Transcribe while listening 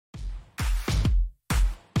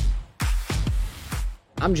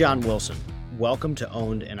I'm John Wilson. Welcome to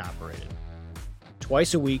Owned and Operated.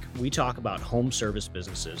 Twice a week, we talk about home service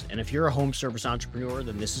businesses, and if you're a home service entrepreneur,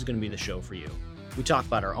 then this is going to be the show for you. We talk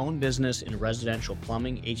about our own business in residential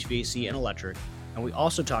plumbing, HVAC, and electric, and we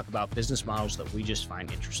also talk about business models that we just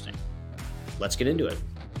find interesting. Let's get into it.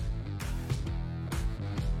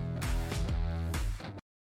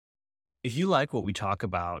 If you like what we talk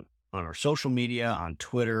about on our social media, on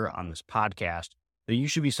Twitter, on this podcast, then you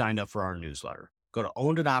should be signed up for our newsletter. Go to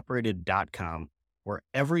ownedandoperated.com, where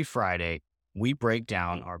every Friday we break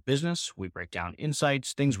down our business, we break down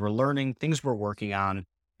insights, things we're learning, things we're working on,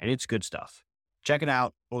 and it's good stuff. Check it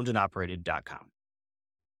out, ownedandoperated.com.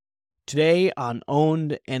 Today on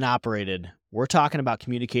Owned and Operated, we're talking about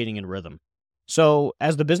communicating in rhythm. So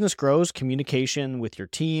as the business grows, communication with your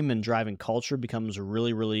team and driving culture becomes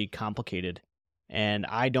really, really complicated. And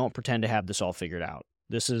I don't pretend to have this all figured out.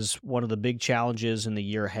 This is one of the big challenges in the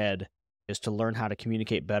year ahead, is to learn how to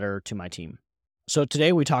communicate better to my team. So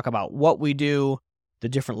today we talk about what we do, the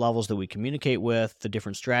different levels that we communicate with, the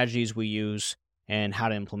different strategies we use, and how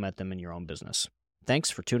to implement them in your own business. Thanks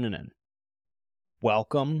for tuning in.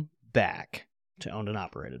 Welcome back to Owned and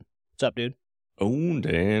Operated. What's up, dude? Owned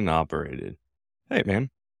and Operated. Hey,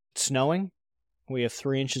 man. It's snowing. We have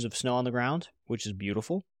 3 inches of snow on the ground, which is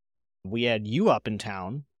beautiful. We had you up in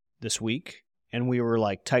town this week, and we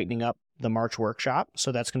were tightening up the March workshop,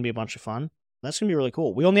 so that's going to be a bunch of fun. That's going to be really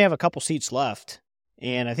cool. We only have a couple seats left,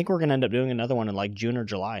 and I think we're going to end up doing another one in June or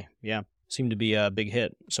July. Yeah, seemed to be a big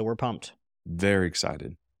hit, so we're pumped. Very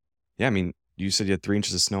excited. Yeah, I mean, you said you had 3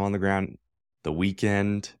 inches of snow on the ground, the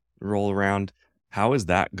weekend roll around. How is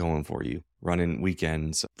that going for you, running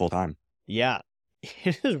weekends full time? Yeah,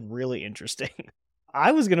 it is really interesting.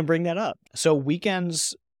 I was going to bring that up. So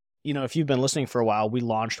weekends, if you've been listening for a while, we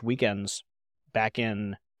launched weekends back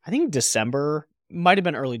in, I think, December, might have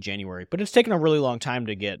been early January, but it's taken a really long time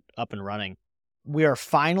to get up and running. We are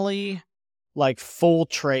finally full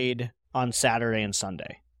trade on Saturday and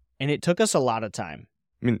Sunday, and it took us a lot of time.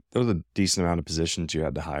 I mean, there was a decent amount of positions you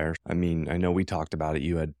had to hire. I mean, I know we talked about it.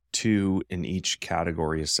 You had 2 in each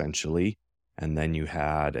category, essentially, and then you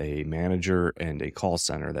had a manager and a call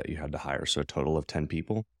center that you had to hire, so a total of 10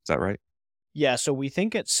 people. Is that right? Yeah, so we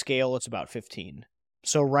think at scale it's about 15.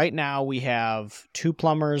 So right now we have 2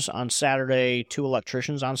 plumbers on Saturday, 2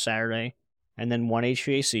 electricians on Saturday, and then 1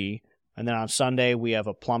 HVAC. And then on Sunday we have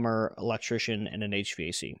a plumber, electrician, and an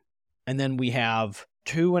HVAC. And then we have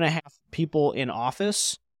 2.5 people in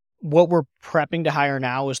office. What we're prepping to hire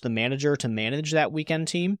now is the manager to manage that weekend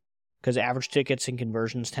team, because average tickets and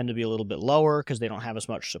conversions tend to be a little bit lower because they don't have as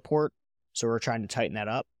much support. So we're trying to tighten that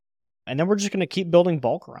up. And then we're just going to keep building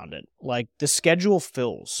bulk around it. The schedule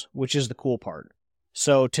fills, which is the cool part.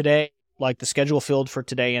 So today, the schedule filled for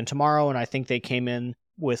today and tomorrow, and I think they came in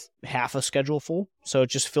with half a schedule full, so it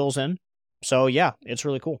just fills in. So yeah, it's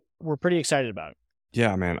really cool. We're pretty excited about it.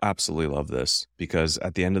 Yeah, man, I absolutely love this, because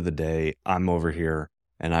at the end of the day, I'm over here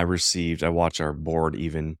and I watch our board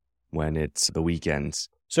even when it's the weekends.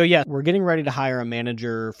 So yeah, we're getting ready to hire a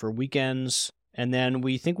manager for weekends, and then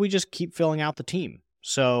we think we just keep filling out the team.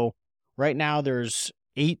 So right now there's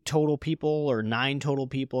 8 total people or 9 total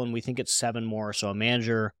people, and we think it's 7 more. So a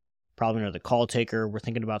manager, probably another call taker. We're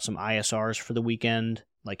thinking about some ISRs for the weekend,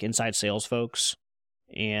 inside sales folks,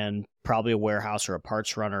 and probably a warehouse or a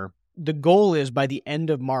parts runner. The goal is by the end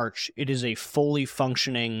of March, it is a fully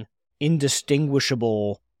functioning,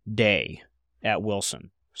 indistinguishable day at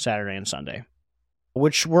Wilson, Saturday and Sunday,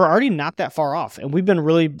 which we're already not that far off. And we've been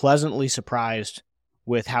really pleasantly surprised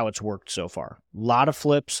with how it's worked so far. A lot of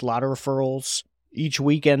flips, a lot of referrals. Each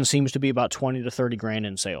weekend seems to be about 20 to 30 grand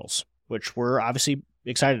in sales, which we're obviously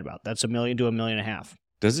excited about. That's $1 million to $1.5 million.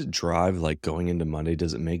 Does it drive going into Monday?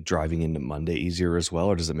 Does it make driving into Monday easier as well,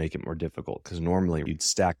 or does it make it more difficult? Because normally you'd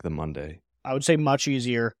stack the Monday. I would say much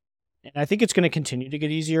easier. And I think it's going to continue to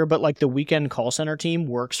get easier, but the weekend call center team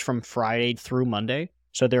works from Friday through Monday.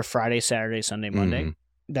 So they're Friday, Saturday, Sunday, Monday.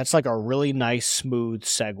 Mm-hmm. That's a really nice, smooth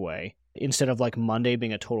segue. Instead of Monday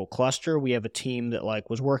being a total cluster, we have a team that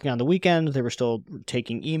was working on the weekend. They were still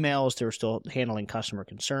taking emails. They were still handling customer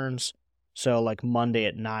concerns. So Monday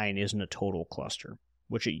at 9 isn't a total cluster,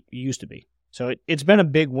 which it used to be. So it's been a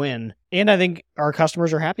big win. And I think our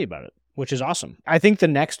customers are happy about it, which is awesome. I think the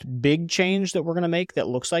next big change that we're going to make that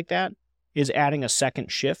looks like that is adding a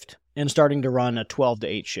second shift and starting to run a 12 to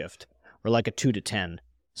 8 shift, or a 2 to 10,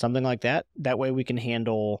 something like that. That way we can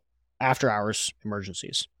handle after-hours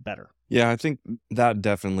emergencies better. Yeah, I think that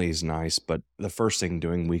definitely is nice, but the first thing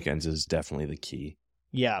doing weekends is definitely the key.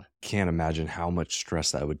 Yeah. Can't imagine how much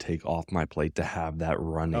stress that would take off my plate to have that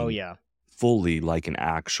running fully like an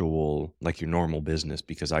actual, like your normal business,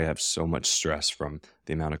 because I have so much stress from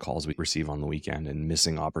the amount of calls we receive on the weekend and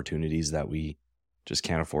missing opportunities that we just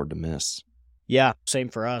can't afford to miss. Yeah, same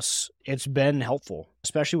for us. It's been helpful,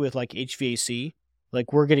 especially with like HVAC.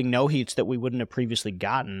 Like we're getting no heats that we wouldn't have previously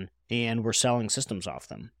gotten, and we're selling systems off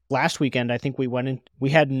them. Last weekend, I think we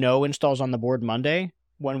had no installs on the board Monday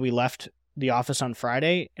when we left the office on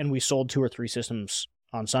Friday, and we sold 2 or 3 systems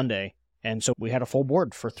on Sunday. And so we had a full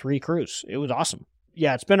board for 3 crews. It was awesome.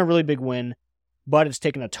 Yeah, it's been a really big win, but it's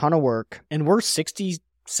taken a ton of work, and we're 60,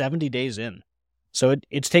 70 days in. So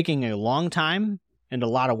it's taking a long time and a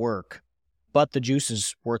lot of work, but the juice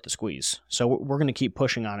is worth the squeeze. So we're going to keep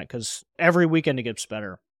pushing on it because every weekend it gets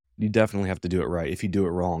better. You definitely have to do it right. If you do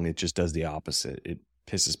it wrong, it just does the opposite. It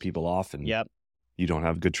pisses people off, and Yep. you don't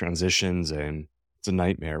have good transitions, and it's a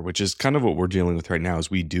nightmare, which is kind of what we're dealing with right now.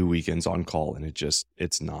 Is we do weekends on call, and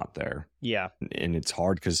it's not there. Yeah. And it's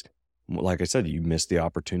hard because, like I said, you miss the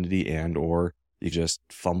opportunity, and or you just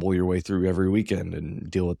fumble your way through every weekend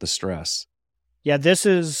and deal with the stress. Yeah,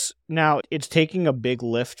 it's taking a big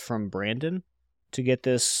lift from Brandon to get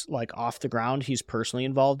this like off the ground. He's personally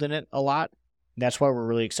involved in it a lot. That's why we're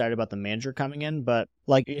really excited about the manager coming in, but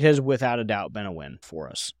like it has without a doubt been a win for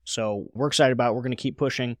us. So we're excited about it. We're going to keep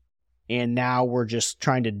pushing. And now we're just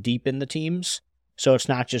trying to deepen the teams. So it's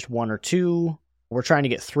not just 1 or 2. We're trying to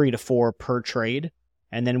get 3 to 4 per trade.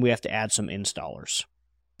 And then we have to add some installers.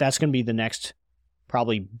 That's going to be the next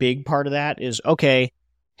probably big part of that is, okay,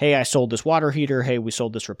 hey, I sold this water heater. Hey, we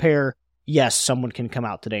sold this repair. Yes, someone can come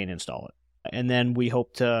out today and install it. And then we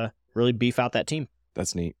hope to really beef out that team.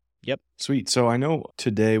 That's neat. Yep. Sweet. So I know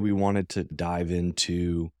today we wanted to dive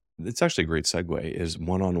into, it's actually a great segue, is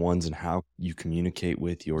one-on-ones and how you communicate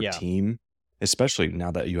with your team, especially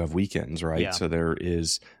now that you have weekends, right? Yeah. So there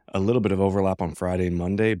is a little bit of overlap on Friday and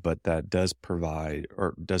Monday, but that does prove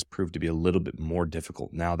to be a little bit more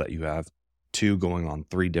difficult now that you have 2 going on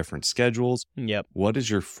 3 different schedules. Yep. What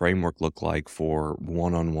does your framework look like for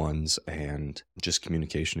one-on-ones and just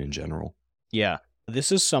communication in general? Yeah.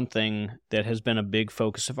 This is something that has been a big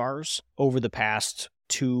focus of ours over the past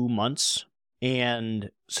 2 months.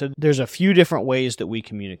 And so there's a few different ways that we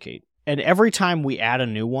communicate. And every time we add a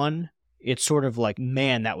new one, it's sort of like,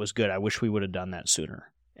 man, that was good. I wish we would have done that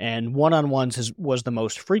sooner. And one-on-ones was the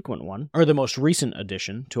most frequent one, or the most recent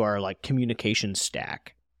addition to our like communication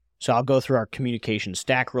stack. So I'll go through our communication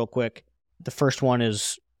stack real quick. The first one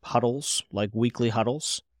is huddles, like weekly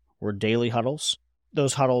huddles or daily huddles.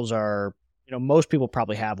 Those huddles are, most people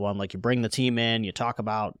probably have one. Like you bring the team in, you talk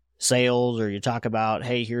about sales, or you talk about,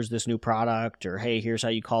 hey, here's this new product, or hey, here's how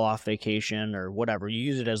you call off vacation, or whatever. You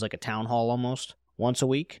use it as like a town hall almost once a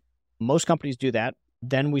week. Most companies do that.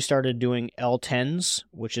 Then we started doing L10s,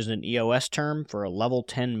 which is an EOS term for a level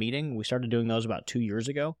 10 meeting. We started doing those about 2 years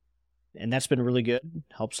ago. And that's been really good.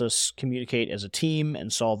 Helps us communicate as a team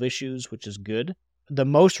and solve issues, which is good. The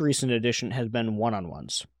most recent addition has been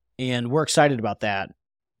one-on-ones. And we're excited about that.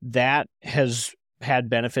 That has had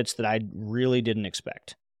benefits that I really didn't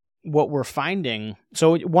expect. What we're finding,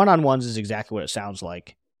 so one-on-ones is exactly what it sounds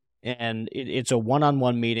like. And it's a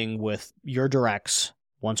one-on-one meeting with your directs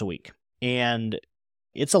once a week. And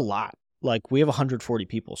it's a lot. Like we have 140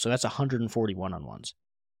 people, so that's 140 one-on-ones.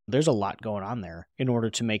 There's a lot going on there in order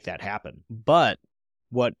to make that happen. But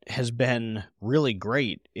what has been really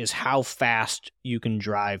great is how fast you can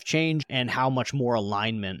drive change and how much more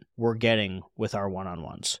alignment we're getting with our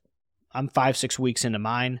one-on-ones. I'm 5-6 weeks into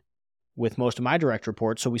mine with most of my direct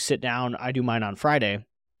reports. So we sit down, I do mine on Friday,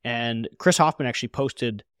 and Chris Hoffman actually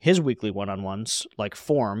posted his weekly one-on-ones, like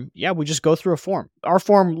form. Yeah, we just go through a form. Our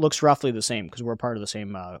form looks roughly the same because we're part of the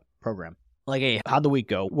same program. Like, hey, how'd the week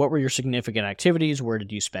go? What were your significant activities? Where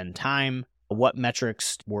did you spend time? What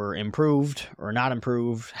metrics were improved or not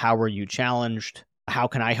improved? How were you challenged? How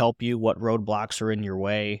can I help you? What roadblocks are in your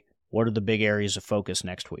way? What are the big areas of focus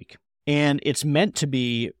next week? And it's meant to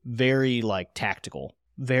be very like tactical,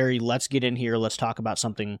 very let's get in here, let's talk about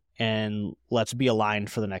something, and let's be aligned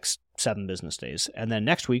for the next 7 business days. And then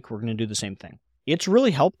next week, we're going to do the same thing. It's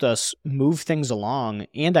really helped us move things along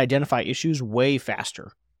and identify issues way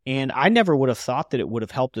faster. And I never would have thought that it would have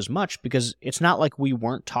helped as much because it's not like we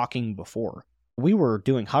weren't talking before. We were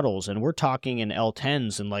doing huddles and we're talking in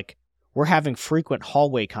L10s and like we're having frequent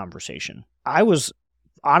hallway conversation. I was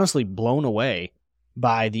honestly blown away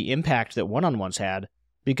by the impact that one-on-ones had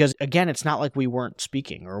because, again, it's not like we weren't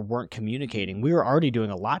speaking or weren't communicating. We were already doing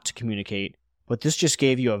a lot to communicate, but this just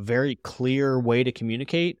gave you a very clear way to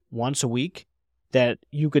communicate once a week that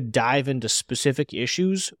you could dive into specific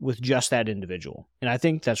issues with just that individual. And I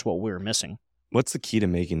think that's what we were missing. What's the key to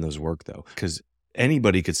making those work, though? Because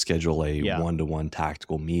anybody could schedule a one-to-one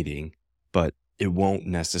tactical meeting, but it won't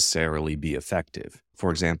necessarily be effective. For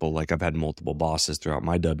example, like I've had multiple bosses throughout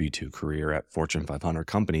my W-2 career at Fortune 500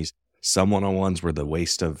 companies. Some one-on-ones were the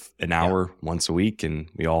waste of an hour once a week, and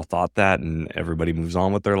we all thought that, and everybody moves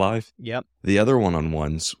on with their life. Yep. The other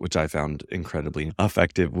one-on-ones, which I found incredibly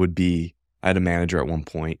effective, would be, I had a manager at one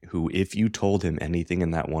point who, if you told him anything in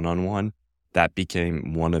that one-on-one, that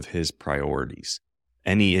became one of his priorities.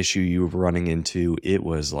 Any issue you were running into, it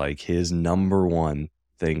was like his number one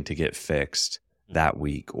thing to get fixed that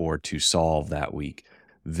week or to solve that week.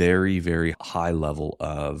 Very, very high level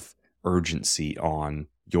of urgency on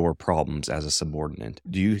your problems as a subordinate.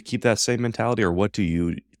 Do you keep that same mentality, or what do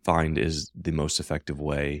you find is the most effective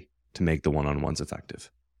way to make the one-on-ones effective?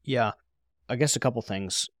 Yeah, I guess a couple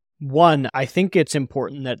things. One, I think it's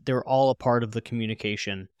important that they're all a part of the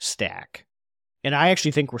communication stack. And I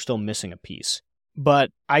actually think we're still missing a piece.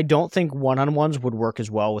 But I don't think one-on-ones would work as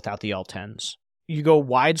well without the L10s. You go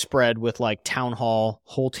widespread with like town hall,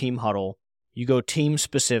 whole team huddle. You go team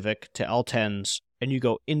specific to L10s, and you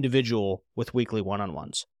go individual with weekly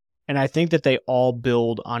one-on-ones. And I think that they all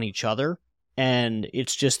build on each other. And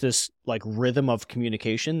it's just this like rhythm of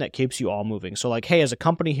communication that keeps you all moving. So like, hey, as a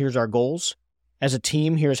company, here's our goals. As a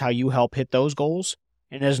team, here's how you help hit those goals.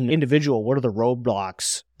 And as an individual, what are the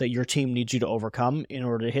roadblocks that your team needs you to overcome in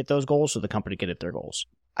order to hit those goals so the company can hit their goals?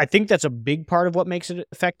 I think that's a big part of what makes it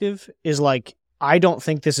effective is like, I don't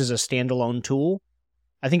think this is a standalone tool.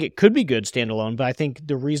 I think it could be good standalone, but I think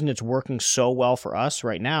the reason it's working so well for us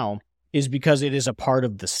right now is because it is a part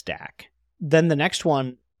of the stack. Then the next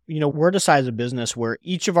one, we're the size of business where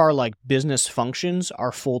each of our like business functions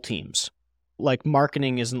are full teams. Like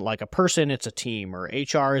marketing isn't like a person, it's a team, or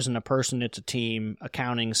HR isn't a person, it's a team,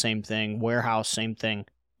 accounting, same thing, warehouse, same thing,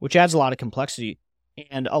 which adds a lot of complexity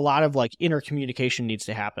and a lot of like intercommunication needs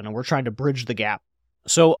to happen. And we're trying to bridge the gap.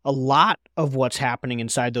 So a lot of what's happening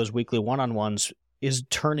inside those weekly one-on-ones is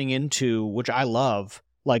turning into, which I love,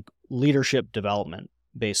 like leadership development,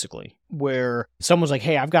 basically, where someone's like,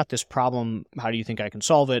 hey, I've got this problem. How do you think I can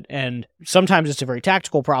solve it? And sometimes it's a very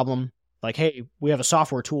tactical problem. Like, hey, we have a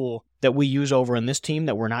software tool that we use over in this team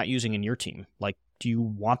that we're not using in your team. Like, do you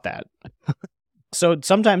want that? So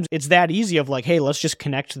sometimes it's that easy of like, hey, let's just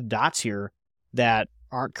connect the dots here that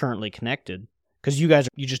aren't currently connected because you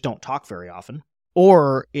just don't talk very often.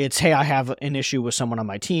 Or it's, hey, I have an issue with someone on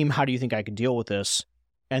my team. How do you think I could deal with this?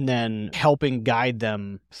 And then helping guide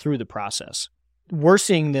them through the process. We're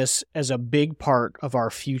seeing this as a big part of our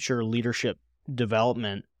future leadership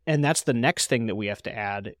development. And that's the next thing that we have to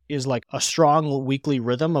add is like a strong weekly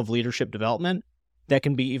rhythm of leadership development that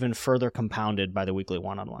can be even further compounded by the weekly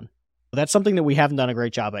one-on-one. That's something that we haven't done a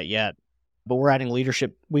great job at yet, but we're adding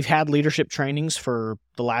leadership. We've had leadership trainings for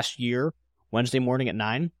the last year, Wednesday morning at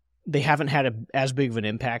 9. They haven't had as big of an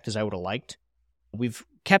impact as I would have liked. We've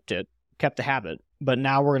kept the habit, but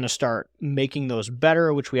now we're going to start making those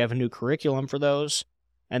better, which we have a new curriculum for those,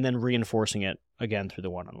 and then reinforcing it again through the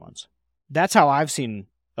one-on-ones. That's how I've seen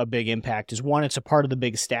a big impact is one, it's a part of the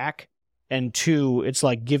big stack. And two, it's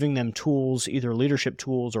like giving them tools, either leadership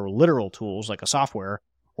tools or literal tools like a software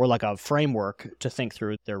or like a framework to think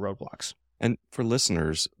through their roadblocks. And for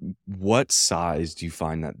listeners, what size do you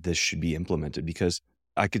find that this should be implemented? Because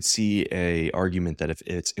I could see a argument that if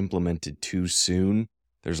it's implemented too soon,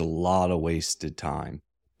 there's a lot of wasted time.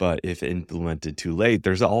 But if implemented too late,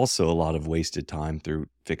 there's also a lot of wasted time through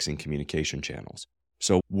fixing communication channels.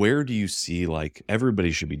 So where do you see like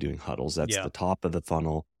everybody should be doing huddles? That's the top of the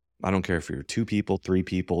funnel. I don't care if you're 2 people, 3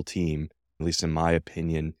 people team, at least in my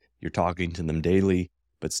opinion, you're talking to them daily,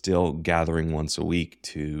 but still gathering once a week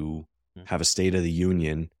to have a state of the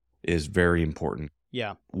union is very important.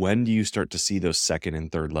 Yeah. When do you start to see those second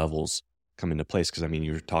and third levels come into place? Because I mean,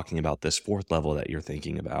 you're talking about this 4th level that you're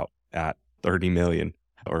thinking about at 30 million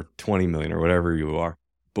or 20 million or whatever you are.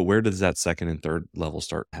 But where does that second and third level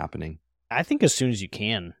start happening? I think as soon as you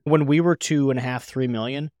can. When we were 2.5, 3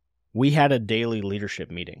 million, we had a daily leadership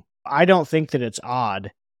meeting. I don't think that it's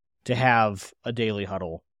odd to have a daily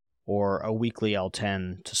huddle or a weekly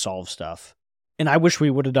L10 to solve stuff. And I wish we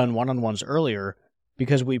would have done one-on-ones earlier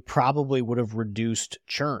because we probably would have reduced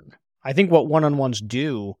churn. I think what one-on-ones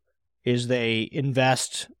do is they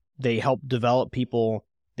invest, they help develop people,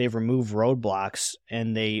 they remove roadblocks,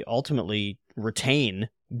 and they ultimately retain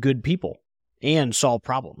good people and solve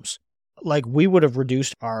problems. Like we would have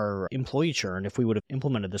reduced our employee churn if we would have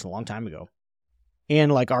implemented this a long time ago.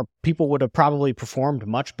 And like our people would have probably performed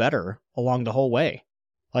much better along the whole way.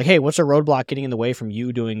 Like, hey, what's a roadblock getting in the way from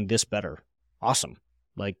you doing this better? Awesome.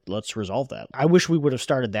 Like, let's resolve that. I wish we would have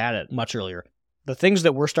started that at much earlier. The things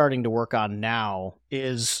that we're starting to work on now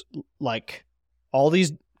is like all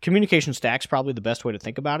these communication stacks, probably the best way to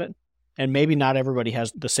think about it, And maybe not everybody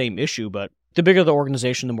has the same issue, but the bigger the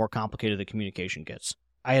organization, the more complicated the communication gets.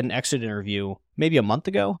 I had an exit interview maybe a month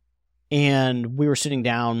ago, and we were sitting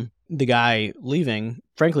down, the guy leaving,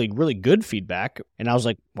 frankly, really good feedback. And I was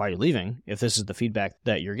like, why are you leaving if this is the feedback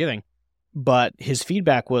that you're giving? But his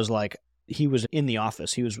feedback was like, he was in the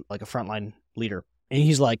office. He was like a frontline leader. And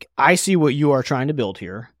he's like, I see what you are trying to build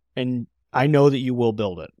here, and I know that you will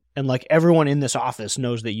build it. And like everyone in this office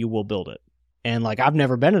knows that you will build it. And like I've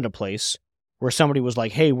never been in a place where somebody was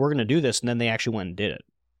like, hey, we're going to do this, and then they actually went and did it.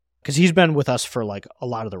 Because he's been with us for like a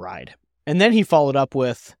lot of the ride. And then he followed up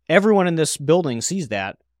with, everyone in this building sees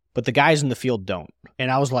that, but the guys in the field don't.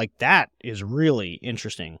 And I was like, that is really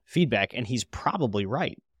interesting feedback. And he's probably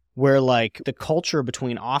right. Where like the culture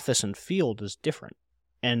between office and field is different.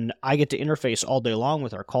 And I get to interface all day long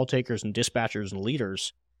with our call takers and dispatchers and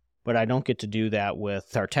leaders, but I don't get to do that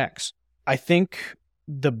with our techs. I think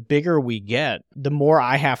the bigger we get, the more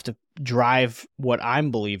I have to drive what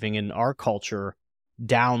I'm believing in our culture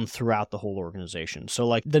down throughout the whole organization. So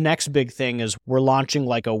like the next big thing is we're launching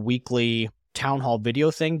like a weekly town hall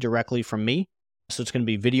video thing directly from me. So it's going to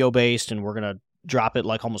be video based, and we're going to drop it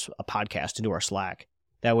like almost a podcast into our Slack.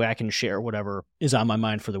 That way I can share whatever is on my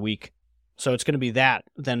mind for the week. So it's going to be that,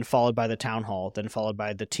 then followed by the town hall, then followed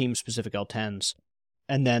by the team-specific L10s,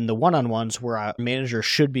 and then the one-on-ones where a manager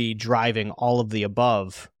should be driving all of the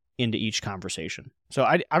above into each conversation. So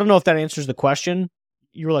I don't know if that answers the question.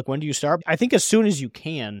 You were like, when do you start? I think as soon as you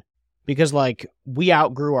can, because like we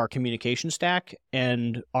outgrew our communication stack,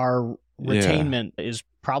 and our retainment is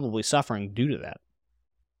probably suffering due to that.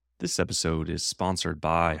 This episode is sponsored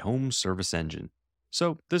by Home Service Engine.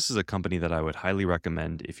 So this is a company that I would highly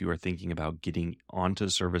recommend if you are thinking about getting onto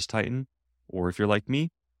Service Titan, or if you're like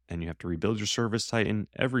me and you have to rebuild your Service Titan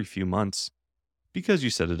every few months because you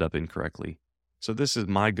set it up incorrectly. So this is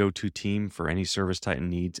my go-to team for any Service Titan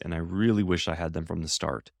needs, and I really wish I had them from the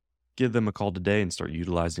start. Give them a call today and start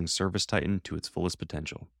utilizing Service Titan to its fullest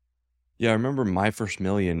potential. Yeah, I remember my first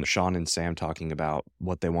million, Sean and Sam talking about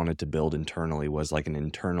what they wanted to build internally was like an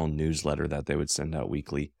internal newsletter that they would send out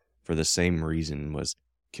weekly. For the same reason, was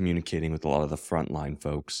communicating with a lot of the frontline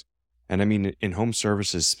folks. And I mean, in home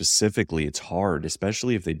services specifically, it's hard,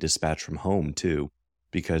 especially if they dispatch from home too,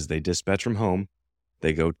 because they dispatch from home,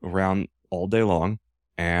 they go around all day long,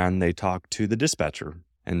 and they talk to the dispatcher.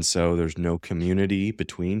 And so there's no community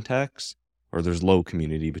between techs, or there's low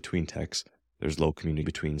community between techs. There's low community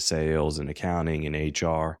between sales and accounting and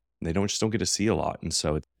HR. They just don't get to see a lot. And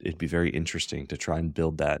so it'd be very interesting to try and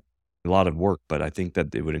build that. A lot of work, but I think that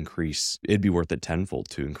it'd be worth it tenfold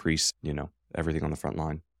to increase, everything on the front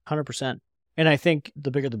line. 100%. And I think the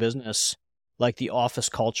bigger the business, like the office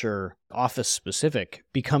culture, office specific,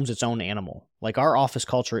 becomes its own animal. Like our office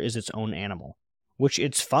culture is its own animal, which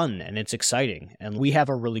it's fun and it's exciting. And we have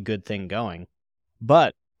a really good thing going,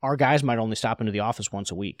 but our guys might only stop into the office once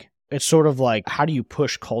a week. It's sort of like, how do you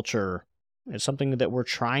push culture? It's something that we're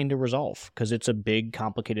trying to resolve because it's a big,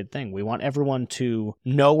 complicated thing. We want everyone to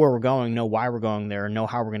know where we're going, know why we're going there, and know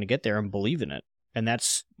how we're going to get there and believe in it. And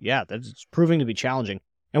that's proving to be challenging.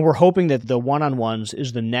 And we're hoping that the one-on-ones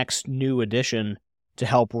is the next new addition to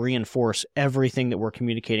help reinforce everything that we're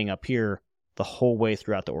communicating up here the whole way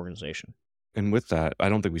throughout the organization. And with that, I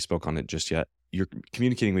don't think we spoke on it just yet. You're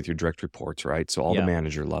communicating with your direct reports, right? So all the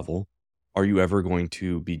manager level. Are you ever going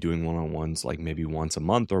to be doing one-on-ones like maybe once a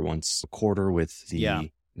month or once a quarter with the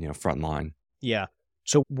front line? Yeah.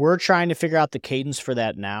 So we're trying to figure out the cadence for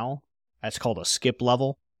that now. That's called a skip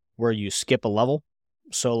level, where you skip a level.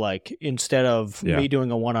 So like instead of me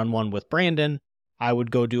doing a one-on-one with Brandon, I would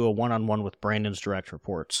go do a one-on-one with Brandon's direct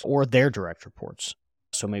reports or their direct reports.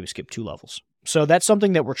 So maybe skip 2 levels. So that's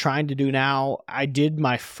something that we're trying to do now. I did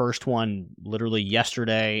my first one literally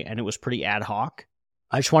yesterday, and it was pretty ad hoc.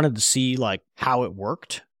 I just wanted to see like how it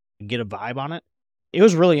worked and get a vibe on it. It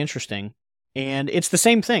was really interesting. And it's the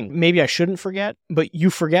same thing. Maybe I shouldn't forget, but you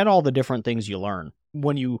forget all the different things you learn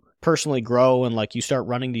when you personally grow and like you start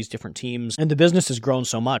running these different teams. And the business has grown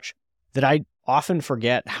so much that I often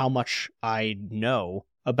forget how much I know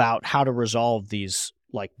about how to resolve these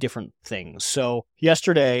like different things. So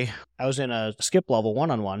yesterday I was in a skip level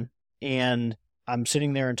one-on-one, and I'm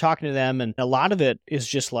sitting there and talking to them. And a lot of it is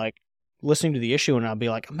just like listening to the issue, and I'll be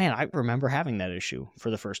like, man, I remember having that issue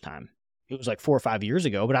for the first time. It was like 4 or 5 years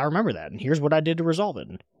ago, but I remember that. And here's what I did to resolve it.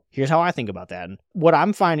 And here's how I think about that. And what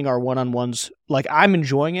I'm finding are one-on-ones, like I'm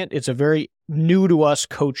enjoying it. It's a very new to us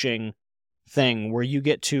coaching thing where you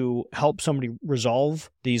get to help somebody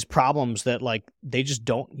resolve these problems that like they just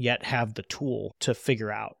don't yet have the tool to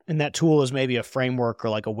figure out. And that tool is maybe a framework or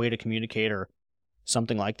like a way to communicate or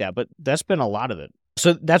something like that. But that's been a lot of it.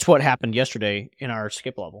 So that's what happened yesterday in our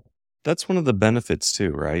skip level. That's one of the benefits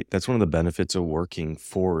too, right? That's one of the benefits of working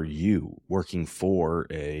for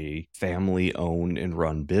a family owned and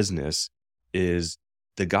run business is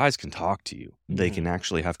the guys can talk to you. They Mhm. can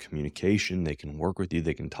actually have communication. They can work with you.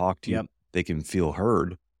 They can talk to you. Yep. They can feel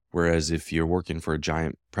heard. Whereas if you're working for a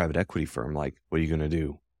giant private equity firm, like, what are you going to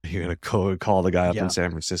do? You're going to call the guy up Yeah. in San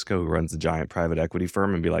Francisco who runs the giant private equity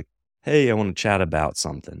firm and be like, hey, I want to chat about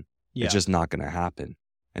something. Yeah. It's just not going to happen.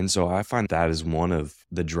 And so I find that is one of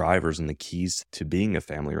the drivers and the keys to being a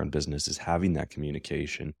family-run business is having that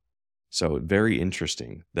communication. So very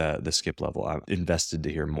interesting, the skip level. I'm invested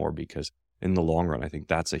to hear more because in the long run, I think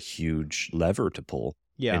that's a huge lever to pull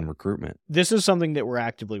in recruitment. This is something that we're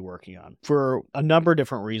actively working on for a number of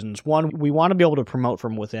different reasons. One, we want to be able to promote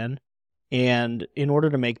from within. And in order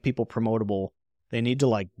to make people promotable, they need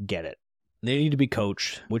to get it. They need to be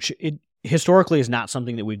coached, which it historically is not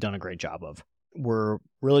something that we've done a great job of. We're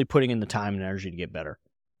really putting in the time and energy to get better.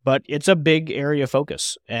 But it's a big area of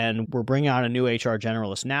focus, and we're bringing on a new HR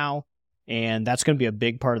generalist now, and that's going to be a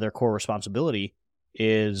big part of their core responsibility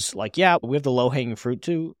is we have the low-hanging fruit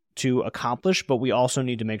to accomplish, but we also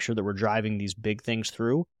need to make sure that we're driving these big things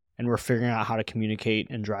through, and we're figuring out how to communicate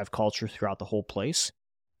and drive culture throughout the whole place,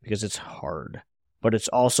 because it's hard. But it's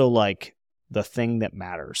also the thing that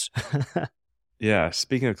matters. Yeah,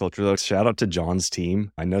 speaking of culture, though, shout out to John's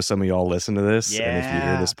team. I know some of y'all listen to this, and if you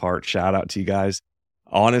hear this part, shout out to you guys.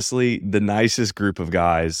 Honestly, the nicest group of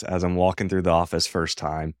guys as I'm walking through the office first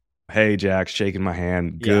time. Hey, Jack, shaking my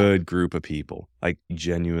hand. Good group of people,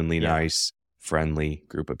 genuinely nice, friendly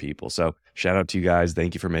group of people. So shout out to you guys.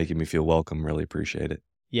 Thank you for making me feel welcome. Really appreciate it.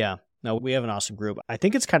 Yeah, no, we have an awesome group. I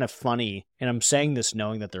think it's kind of funny, and I'm saying this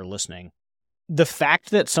knowing that they're listening. The fact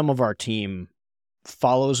that some of our team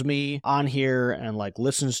follows me on here and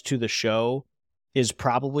listens to the show is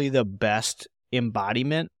probably the best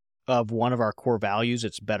embodiment of one of our core values.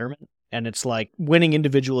 It's betterment. And it's winning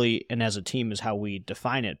individually and as a team is how we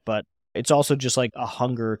define it. But it's also just a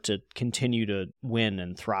hunger to continue to win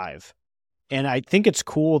and thrive. And I think it's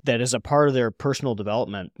cool that as a part of their personal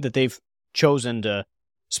development that they've chosen to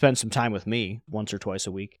spend some time with me once or twice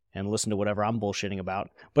a week and listen to whatever I'm bullshitting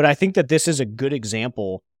about. But I think that this is a good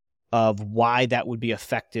example of why that would be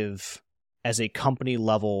effective as a company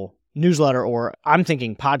level newsletter, or I'm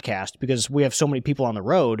thinking podcast, because we have so many people on the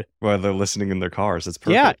road. Well, they're listening in their cars. It's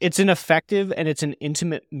perfect. Yeah, it's an effective and it's an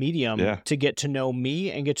intimate medium to get to know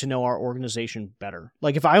me and get to know our organization better.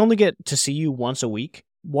 If I only get to see you once a week,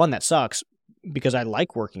 one, that sucks because I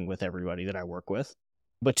like working with everybody that I work with.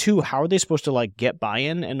 But two, how are they supposed to get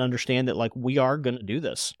buy-in and understand that we are going to do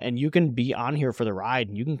this and you can be on here for the ride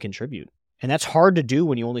and you can contribute? And that's hard to do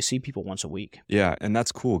when you only see people once a week. Yeah, and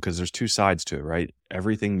that's cool because there's two sides to it, right?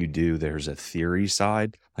 Everything you do, there's a theory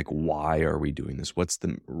side, why are we doing this? What's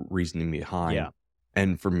the reasoning behind? Yeah.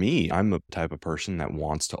 And for me, I'm the type of person that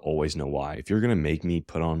wants to always know why. If you're going to make me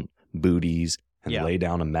put on booties and lay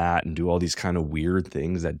down a mat and do all these kind of weird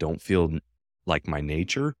things that don't feel like my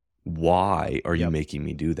nature, why are you making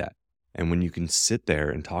me do that? And when you can sit there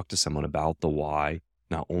and talk to someone about the why,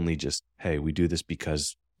 not only just, hey, we do this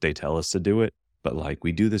because they tell us to do it, but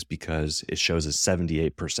we do this because it shows a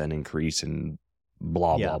 78% increase in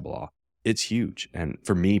blah, blah, blah. It's huge. And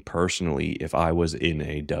for me personally, if I was in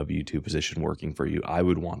a W-2 position working for you, I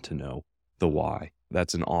would want to know the why.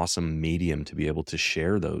 That's an awesome medium to be able to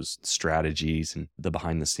share those strategies and the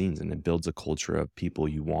behind the scenes. And it builds a culture of people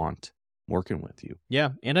you want working with you.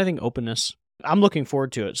 Yeah. And I think openness. I'm looking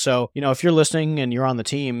forward to it. So, if you're listening and you're on the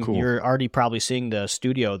team, you're already probably seeing the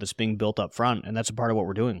studio that's being built up front. And that's a part of what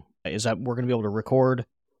we're doing is that we're going to be able to record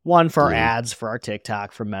one for our ads, for our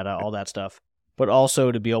TikTok, for Meta, all that stuff, but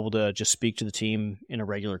also to be able to just speak to the team in a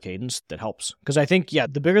regular cadence that helps. Because I think, the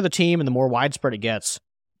bigger the team and the more widespread it gets,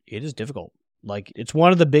 it is difficult. It's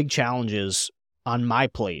one of the big challenges on my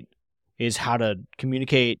plate is how to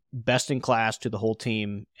communicate best in class to the whole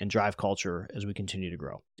team and drive culture as we continue to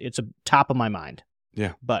grow. It's a top of my mind.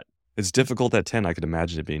 Yeah. But it's difficult at 10. I could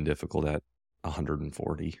imagine it being difficult at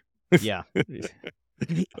 140. Yeah.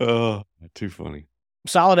 Oh, too funny.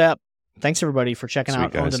 Solid app. Thanks everybody for checking Sweet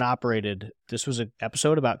out guys. Owned and Operated. This was an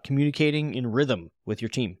episode about communicating in rhythm with your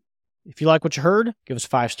team. If you like what you heard, give us a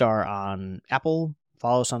 5-star on Apple,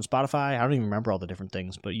 follow us on Spotify. I don't even remember all the different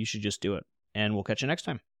things, but you should just do it. And we'll catch you next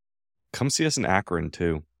time. Come see us in Akron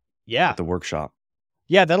too. Yeah. At the workshop.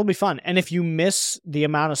 Yeah, that'll be fun. And if you miss the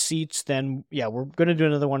amount of seats, then we're going to do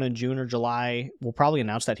another one in June or July. We'll probably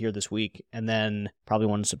announce that here this week, and then probably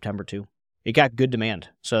one in September too. It got good demand,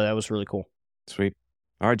 so that was really cool. Sweet.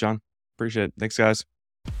 All right, John. Appreciate it. Thanks, guys.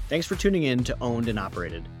 Thanks for tuning in to Owned and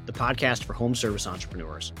Operated, the podcast for home service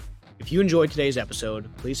entrepreneurs. If you enjoyed today's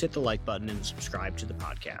episode, please hit the like button and subscribe to the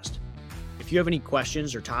podcast. If you have any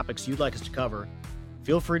questions or topics you'd like us to cover,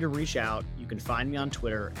 feel free to reach out. You can find me on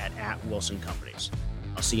Twitter at @WilsonCompanies.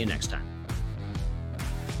 I'll see you next time.